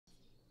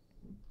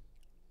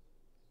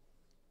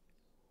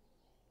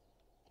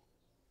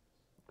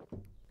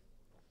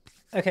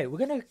Okay, we're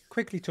going to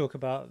quickly talk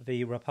about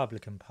the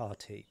Republican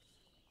Party.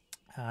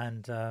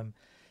 And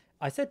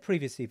I said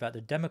previously that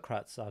the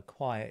Democrats are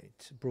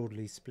quite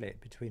broadly split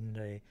between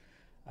the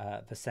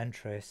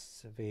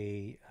centrists,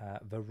 the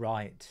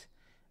right,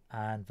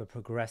 and the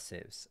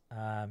progressives.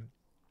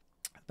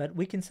 But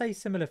we can say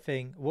similar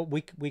thing. Well,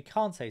 we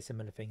can't say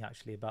similar thing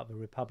actually about the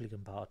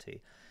Republican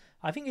Party.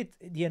 I think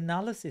the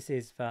analysis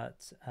is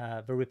that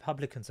the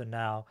Republicans are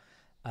now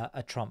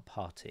a Trump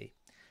party.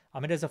 I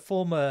mean, there's a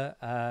former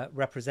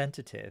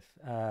representative,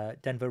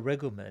 Denver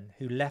Riggleman,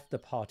 who left the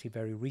party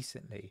very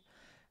recently,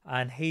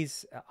 and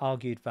he's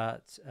argued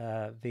that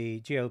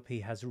the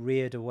GOP has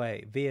veered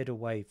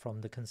away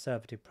from the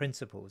conservative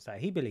principles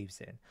that he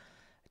believes in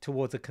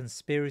towards a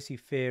conspiracy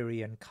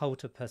theory and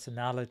cult of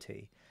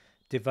personality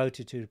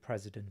devoted to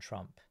President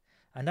Trump.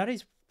 And that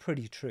is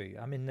pretty true.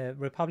 I mean, the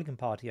Republican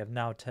Party have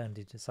now turned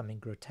into something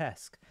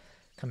grotesque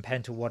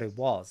compared to what it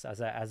was as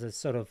a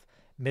sort of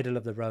middle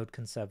of the road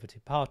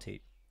conservative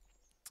party.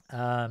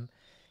 Um,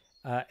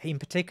 in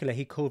particular,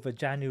 he called the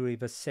January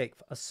the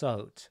 6th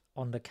assault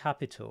on the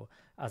Capitol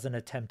as an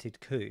attempted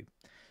coup.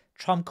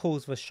 Trump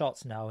calls the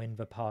shots now in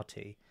the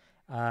party,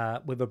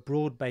 with a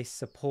broad based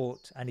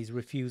support and his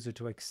refusal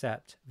to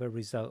accept the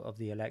result of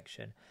the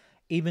election.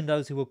 Even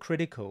those who were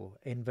critical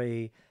in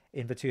the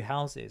two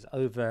houses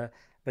over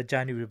the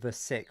January the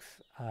 6th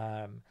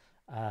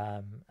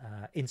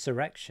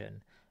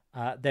insurrection,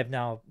 they've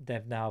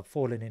now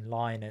fallen in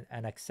line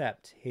and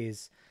accept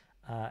his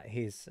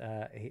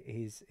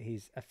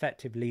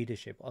effective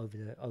leadership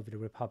over the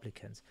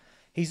Republicans.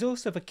 He's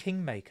also the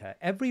kingmaker.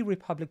 Every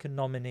Republican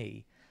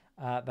nominee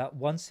that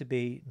wants to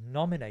be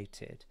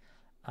nominated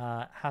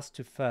has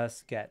to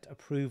first get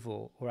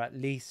approval or at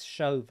least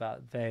show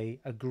that they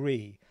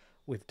agree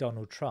with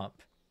Donald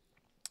Trump.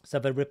 So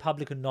the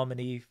Republican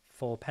nominee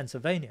for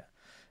Pennsylvania,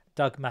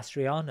 Doug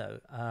Mastriano,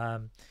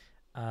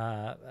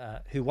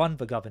 who won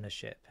the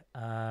governorship,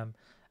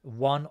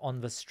 won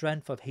on the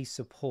strength of his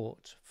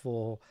support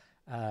for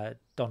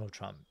Donald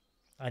Trump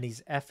and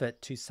his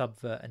effort to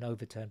subvert and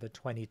overturn the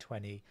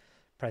 2020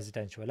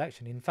 presidential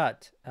election. In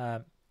fact,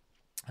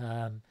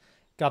 Governor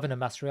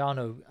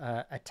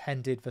Mastriano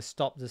attended the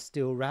Stop the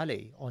Steal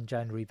rally on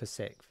January the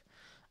 6th,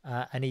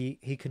 and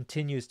he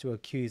continues to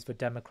accuse the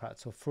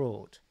Democrats of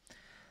fraud.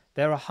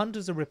 There are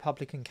hundreds of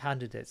Republican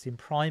candidates in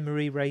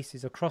primary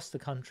races across the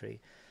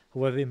country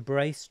who have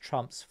embraced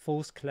Trump's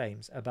false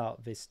claims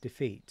about this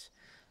defeat.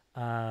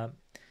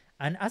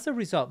 And as a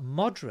result,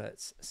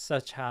 moderates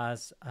such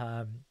as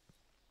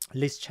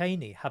Liz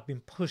Cheney have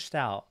been pushed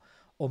out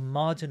or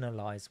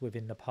marginalized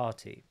within the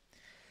party.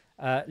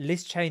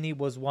 Liz Cheney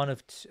was one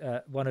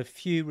of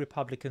few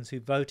Republicans who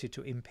voted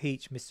to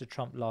impeach Mr.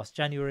 Trump last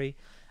January,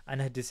 and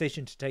her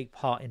decision to take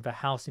part in the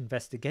House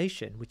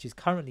investigation, which is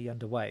currently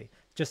underway,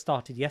 just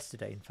started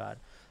yesterday, in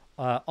fact,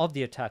 of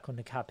the attack on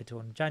the Capitol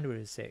on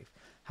January 6th,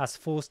 has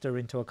forced her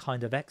into a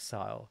kind of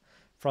exile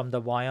from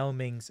the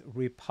Wyoming's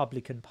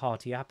Republican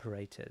Party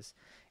apparatus.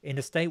 In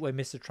a state where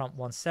Mr. Trump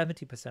won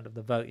 70% of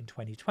the vote in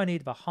 2020,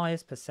 the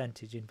highest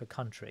percentage in the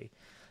country,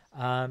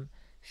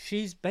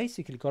 she's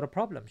basically got a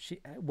problem.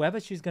 Whether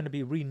she's going to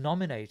be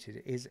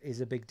renominated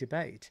is a big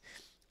debate.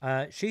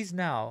 She's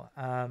now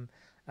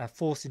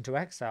forced into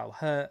exile.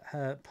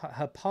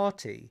 Her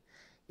party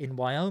in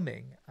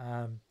Wyoming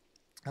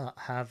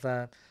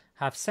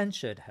have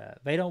censured her.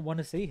 They don't want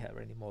to see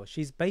her anymore.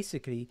 She's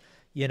basically,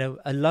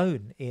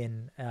 alone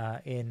in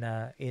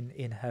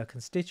her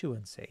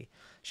constituency.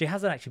 She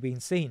hasn't actually been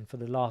seen for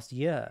the last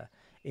year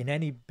in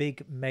any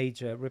big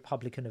major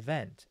Republican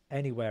event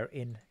anywhere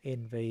in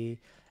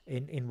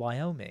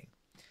Wyoming.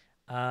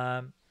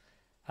 Um,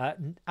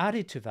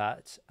 Added to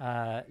that,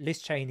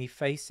 Liz Cheney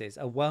faces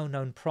a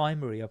well-known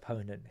primary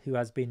opponent who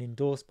has been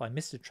endorsed by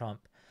Mr.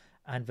 Trump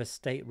and the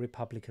state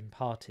Republican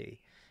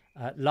Party.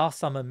 Last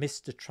summer,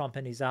 Mr. Trump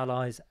and his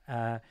allies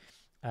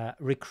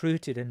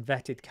recruited and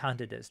vetted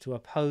candidates to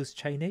oppose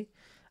Cheney.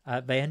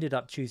 They ended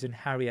up choosing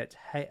Harriet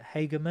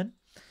Hageman.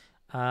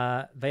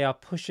 They are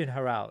pushing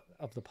her out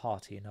of the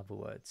party, in other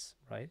words,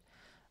 right?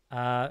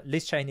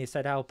 Liz Cheney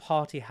said our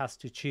party has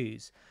to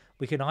choose.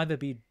 We can either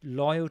be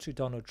loyal to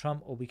Donald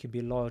Trump or we can be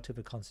loyal to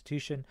the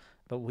Constitution,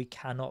 but we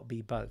cannot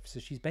be both.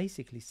 So she's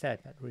basically said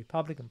that the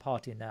Republican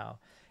Party now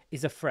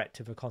is a threat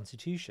to the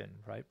Constitution,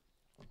 right?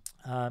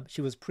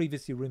 She was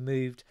previously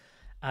removed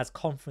as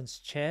conference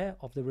chair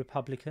of the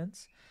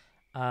Republicans.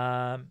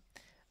 Her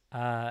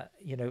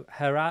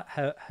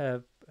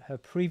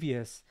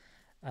previous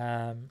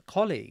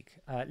colleague,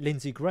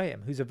 Lindsey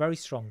Graham, who's a very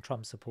strong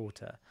Trump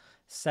supporter,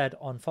 said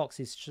on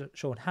Fox's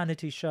Sean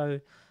Hannity show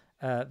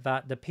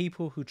that the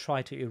people who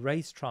try to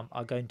erase Trump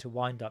are going to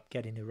wind up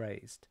getting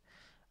erased.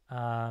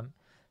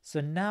 So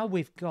now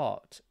we've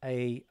got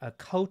a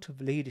cult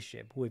of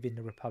leadership within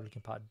the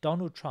Republican Party.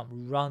 Donald Trump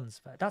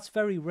runs that. That's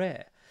very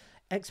rare.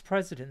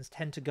 Ex-presidents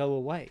tend to go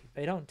away.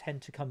 They don't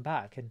tend to come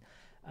back and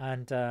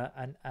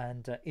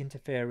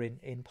interfere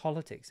in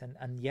politics.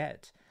 And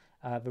yet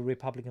the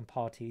Republican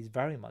Party is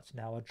very much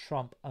now a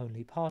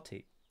Trump-only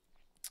party.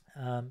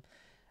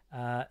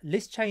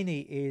 Liz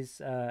Cheney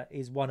is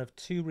one of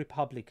two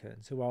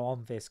Republicans who are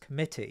on this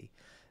committee,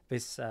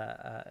 this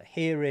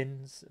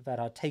hearings that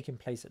are taking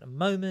place at the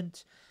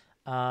moment,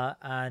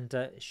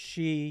 and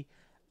she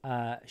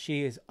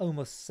is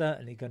almost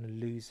certainly going to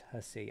lose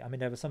her seat. I mean,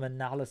 there was some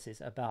analysis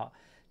about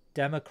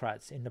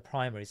Democrats in the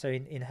primary. So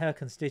in her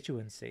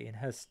constituency, in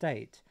her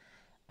state,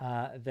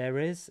 there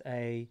is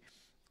a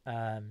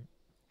um,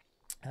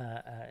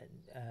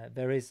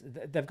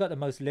 they've got the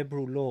most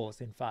liberal laws,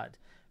 in fact,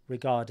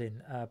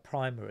 regarding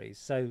primaries.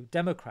 So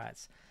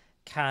Democrats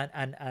can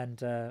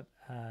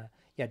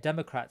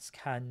Democrats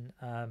can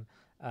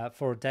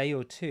for a day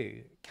or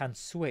two can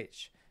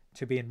switch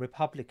to being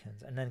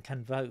Republicans and then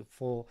can vote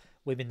for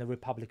within the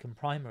Republican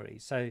primary.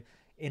 So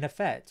in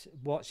effect,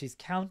 what she's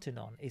counting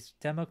on is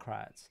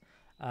Democrats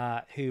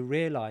who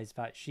realize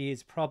that she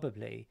is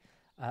probably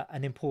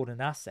an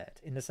important asset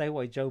in the same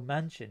way Joe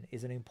Manchin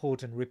is an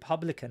important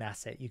Republican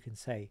asset, you can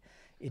say,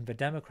 in the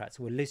Democrats.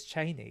 Well, Liz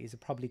Cheney is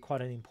probably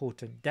quite an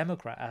important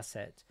Democrat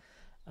asset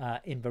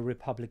in the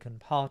Republican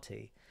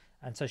Party.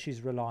 And so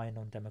she's relying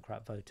on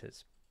Democrat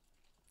voters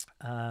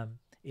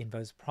in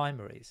those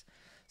primaries.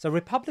 So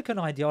Republican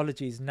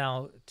ideology is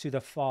now to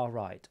the far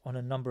right on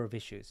a number of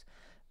issues,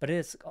 but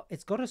it's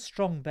got a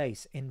strong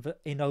base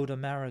in old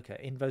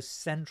America, in those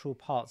central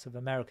parts of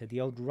America, the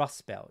old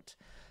Rust Belt,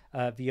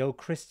 the old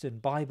Christian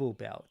Bible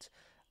Belt.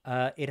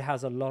 It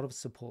has a lot of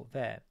support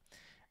there.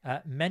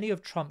 Many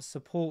of Trump's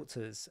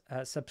supporters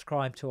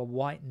subscribe to a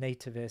white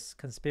nativist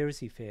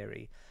conspiracy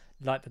theory,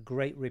 like the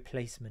Great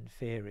Replacement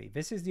theory.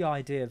 This is the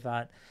idea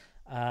that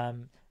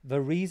the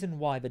reason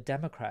why the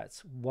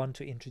Democrats want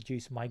to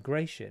introduce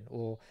migration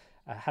or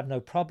have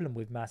no problem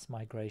with mass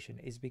migration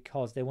is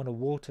because they want to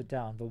water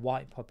down the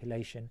white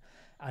population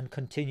and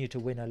continue to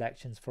win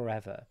elections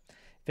forever.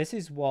 This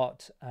is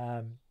what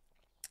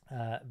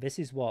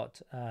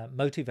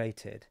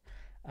motivated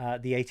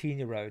the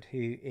 18-year-old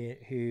who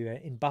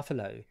in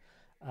Buffalo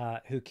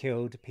who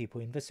killed people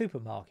in the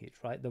supermarket,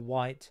 right?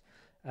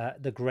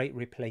 The Great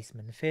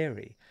Replacement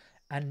theory.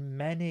 And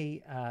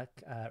many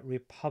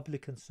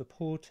Republican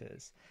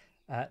supporters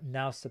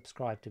now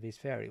subscribe to this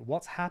theory.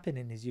 What's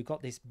happening is you've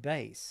got this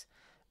base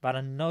that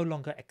are no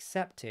longer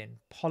accepting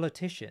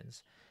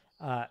politicians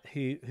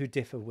who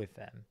differ with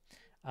them.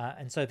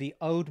 And so the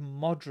old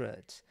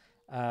moderate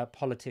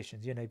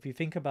politicians, if you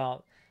think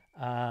about,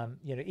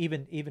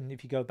 even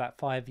if you go back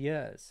 5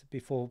 years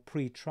before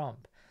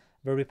pre-Trump,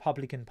 the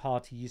Republican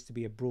Party used to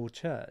be a broad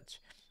church.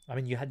 I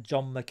mean, you had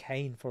John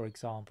McCain, for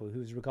example, who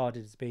was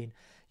regarded as being,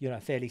 a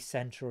fairly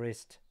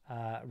centrist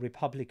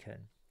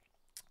Republican,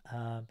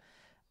 and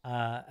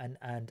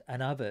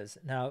others.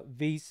 Now,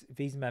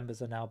 these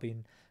members are now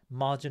being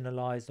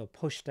marginalized or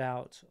pushed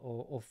out,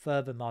 or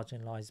further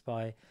marginalized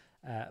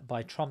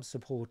by Trump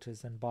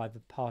supporters and by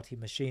the party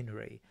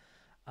machinery.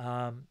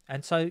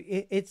 And so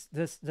it's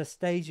the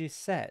stage is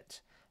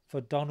set for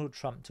Donald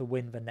Trump to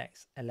win the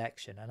next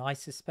election, and I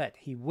suspect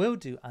he will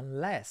do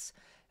unless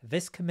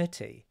this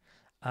committee,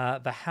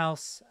 the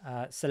House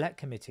Select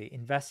Committee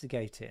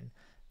investigating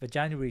the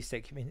January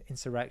 6th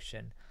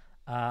insurrection,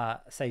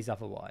 says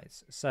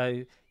otherwise.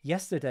 So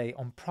yesterday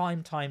on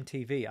primetime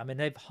TV, I mean,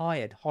 they've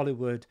hired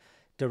Hollywood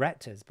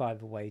directors, by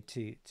the way,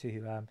 to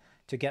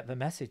get the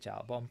message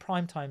out. But on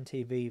primetime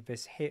TV,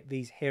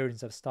 these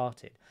hearings have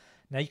started.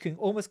 Now you can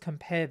almost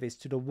compare this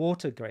to the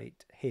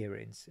Watergate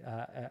hearings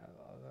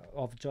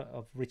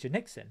of Richard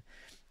Nixon.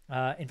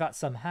 In fact,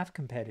 some have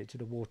compared it to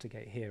the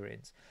Watergate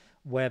hearings,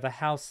 where the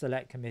House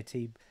Select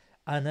Committee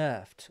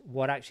unearthed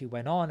what actually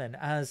went on. And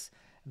as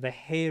the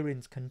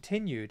hearings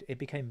continued, it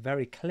became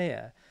very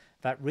clear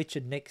that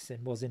Richard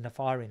Nixon was in the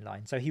firing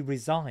line. So he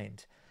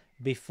resigned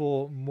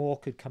before more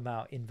could come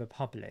out in the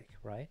public,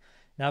 right?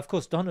 Now, of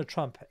course, Donald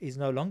Trump is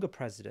no longer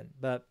president,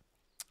 but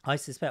I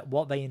suspect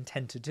what they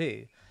intend to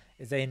do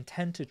is they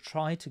intend to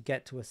try to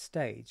get to a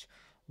stage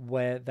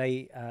where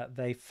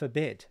they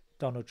forbid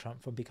Donald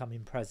Trump from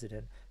becoming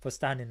president, for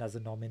standing as a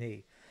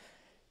nominee.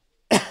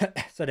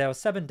 So there are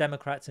 7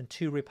 Democrats and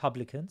 2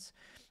 Republicans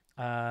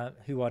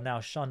who are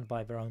now shunned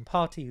by their own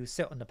party, who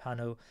sit on the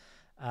panel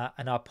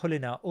and are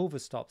pulling out all the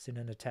stops in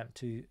an attempt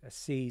to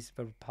seize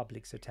the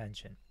public's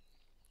attention.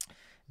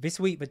 This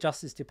week, the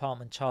Justice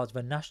Department charged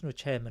the national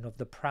chairman of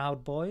the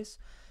Proud Boys,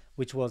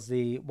 which was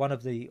one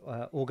of the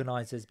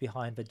organizers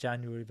behind the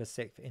January the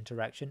 6th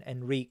insurrection,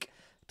 Enrique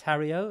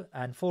Tarrio,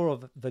 and 4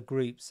 of the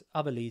group's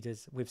other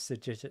leaders with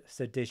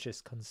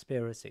seditious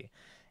conspiracy.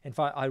 In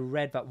fact, I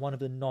read that one of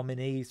the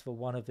nominees for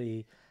one of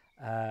the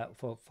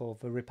for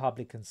the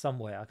Republicans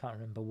somewhere, I can't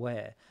remember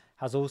where,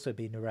 has also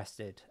been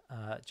arrested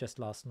just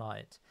last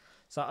night.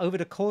 So over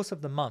the course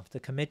of the month, the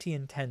committee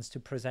intends to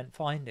present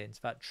findings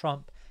that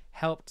Trump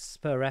helped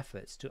spur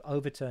efforts to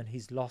overturn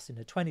his loss in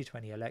the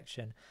 2020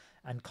 election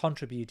and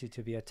contributed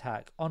to the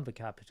attack on the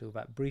Capitol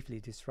that briefly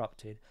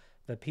disrupted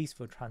the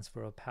peaceful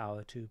transfer of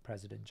power to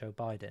President Joe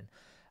Biden.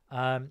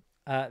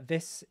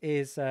 This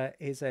is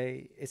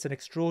an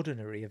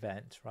extraordinary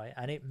event, right?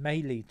 And it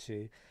may lead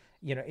to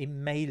it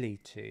may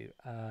lead to.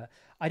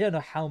 I don't know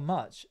how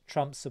much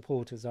Trump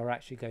supporters are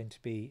actually going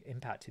to be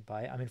impacted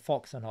by it. I mean,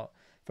 Fox are not,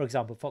 for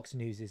example, Fox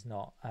News is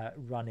not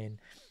running.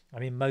 I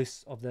mean,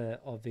 most of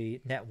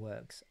the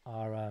networks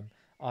are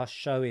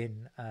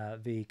showing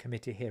the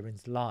committee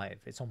hearings live.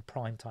 It's on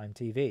primetime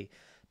TV,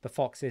 but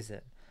Fox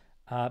isn't.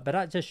 But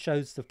that just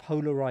shows the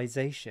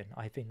polarization,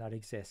 I think, that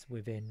exists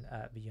within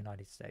the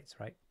United States,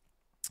 right?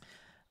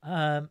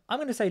 I'm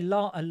going to say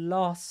a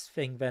last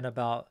thing then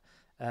about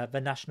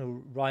the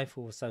National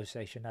Rifle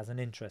Association as an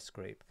interest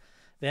group.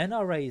 The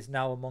NRA is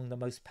now among the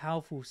most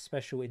powerful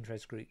special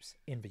interest groups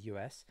in the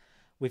US,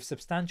 with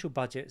substantial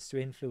budgets to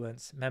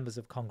influence members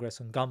of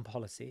Congress on gun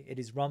policy. It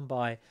is run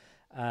by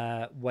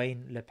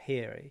Wayne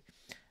LaPierre.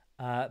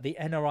 The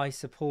NRA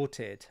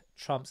supported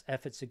Trump's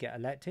efforts to get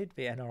elected.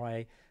 The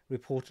NRA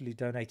reportedly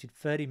donated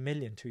 $30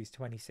 million to his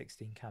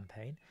 2016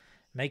 campaign,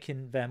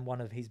 making them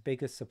one of his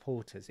biggest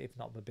supporters, if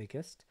not the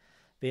biggest.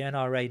 The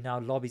NRA now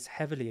lobbies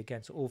heavily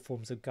against all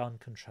forms of gun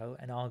control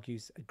and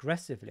argues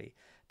aggressively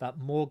that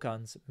more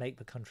guns make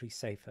the country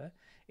safer.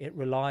 It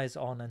relies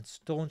on and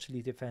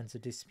staunchly defends a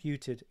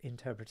disputed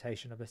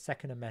interpretation of the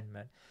Second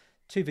Amendment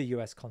to the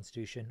US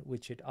Constitution,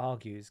 which it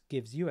argues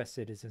gives US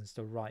citizens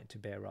the right to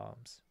bear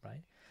arms,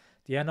 right?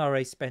 The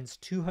NRA spends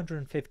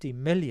 $250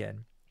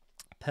 million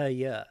per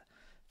year,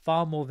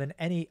 far more than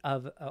any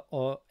other,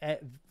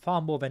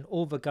 far more than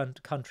all the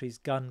country's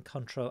gun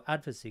control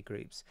advocacy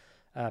groups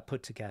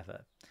put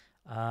together.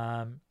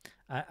 And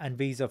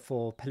these are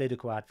for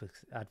political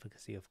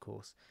advocacy, of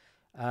course.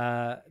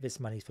 This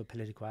money is for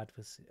political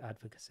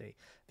advocacy.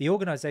 The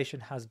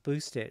organization has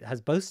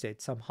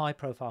boasted some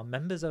high-profile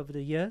members over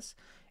the years,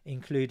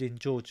 including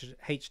George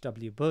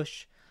H.W.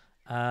 Bush.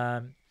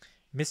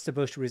 Mr.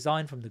 Bush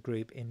resigned from the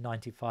group in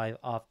 '95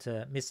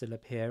 after Mr.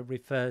 LaPierre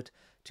referred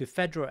to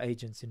federal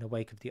agents in the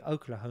wake of the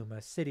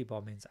Oklahoma City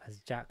bombings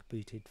as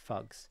jackbooted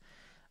thugs.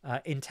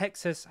 In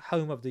Texas,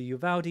 home of the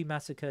Uvalde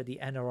massacre, the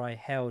NRA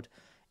held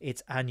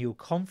its annual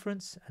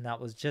conference, and that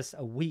was just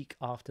a week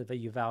after the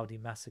Uvalde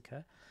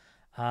massacre.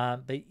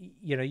 But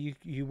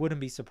you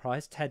wouldn't be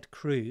surprised. Ted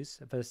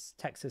Cruz, the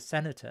Texas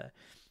senator,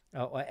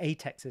 or a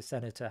Texas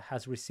senator,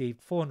 has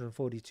received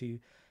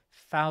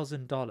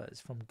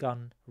 $442,000 from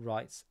gun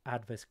rights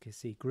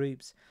advocacy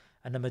groups,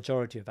 and the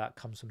majority of that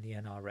comes from the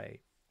NRA.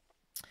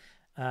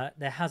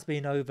 There have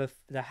been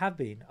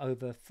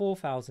over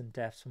 4,000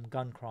 deaths from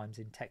gun crimes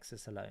in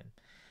Texas alone.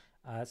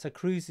 So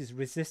Cruz is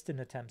resisting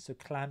attempts to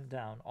clamp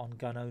down on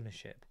gun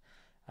ownership,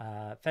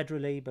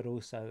 federally, but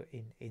also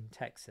in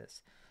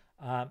Texas.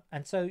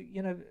 And so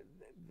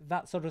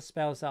that sort of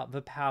spells out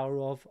the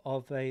power of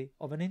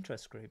an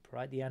interest group,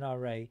 right? The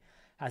NRA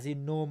has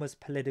enormous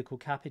political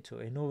capital,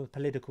 enormous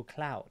political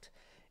clout.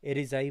 It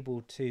is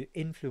able to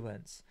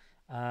influence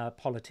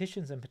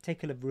politicians, in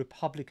particular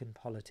Republican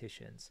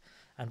politicians,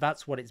 and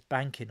that's what it's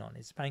banking on.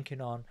 It's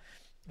banking on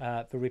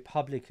the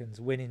Republicans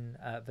winning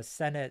the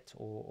Senate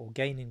or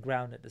gaining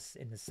ground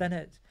in the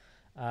Senate,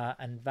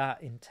 and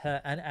that in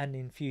turn and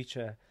in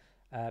future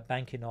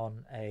banking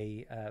on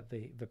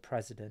the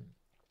president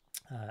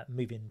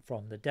moving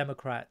from the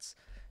Democrats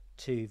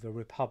to the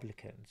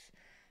Republicans.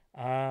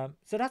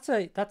 So that's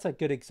a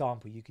good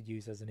example you could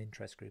use as an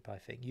interest group. I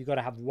think you got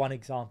to have one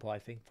example, I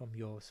think, from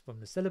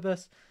the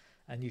syllabus,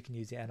 and you can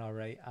use the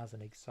NRA as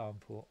an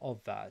example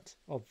of that,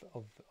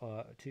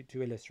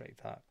 to illustrate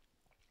that.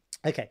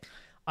 Okay,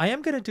 I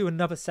am going to do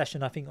another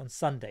session, I think, on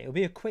Sunday. It'll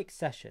be a quick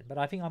session, but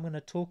I think I'm going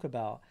to talk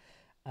about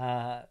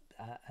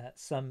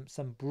some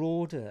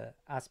broader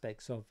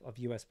aspects of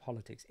US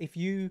politics. If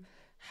you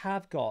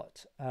have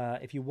got,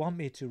 if you want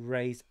me to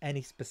raise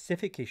any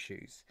specific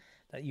issues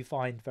that you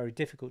find very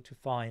difficult to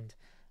find,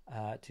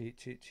 to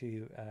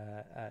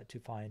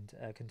find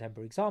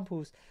contemporary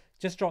examples,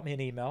 just drop me an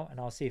email and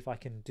I'll see if I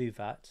can do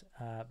that.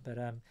 But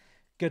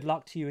good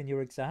luck to you in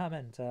your exam,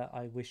 and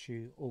I wish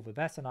you all the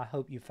best, and I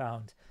hope you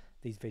found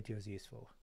these videos useful.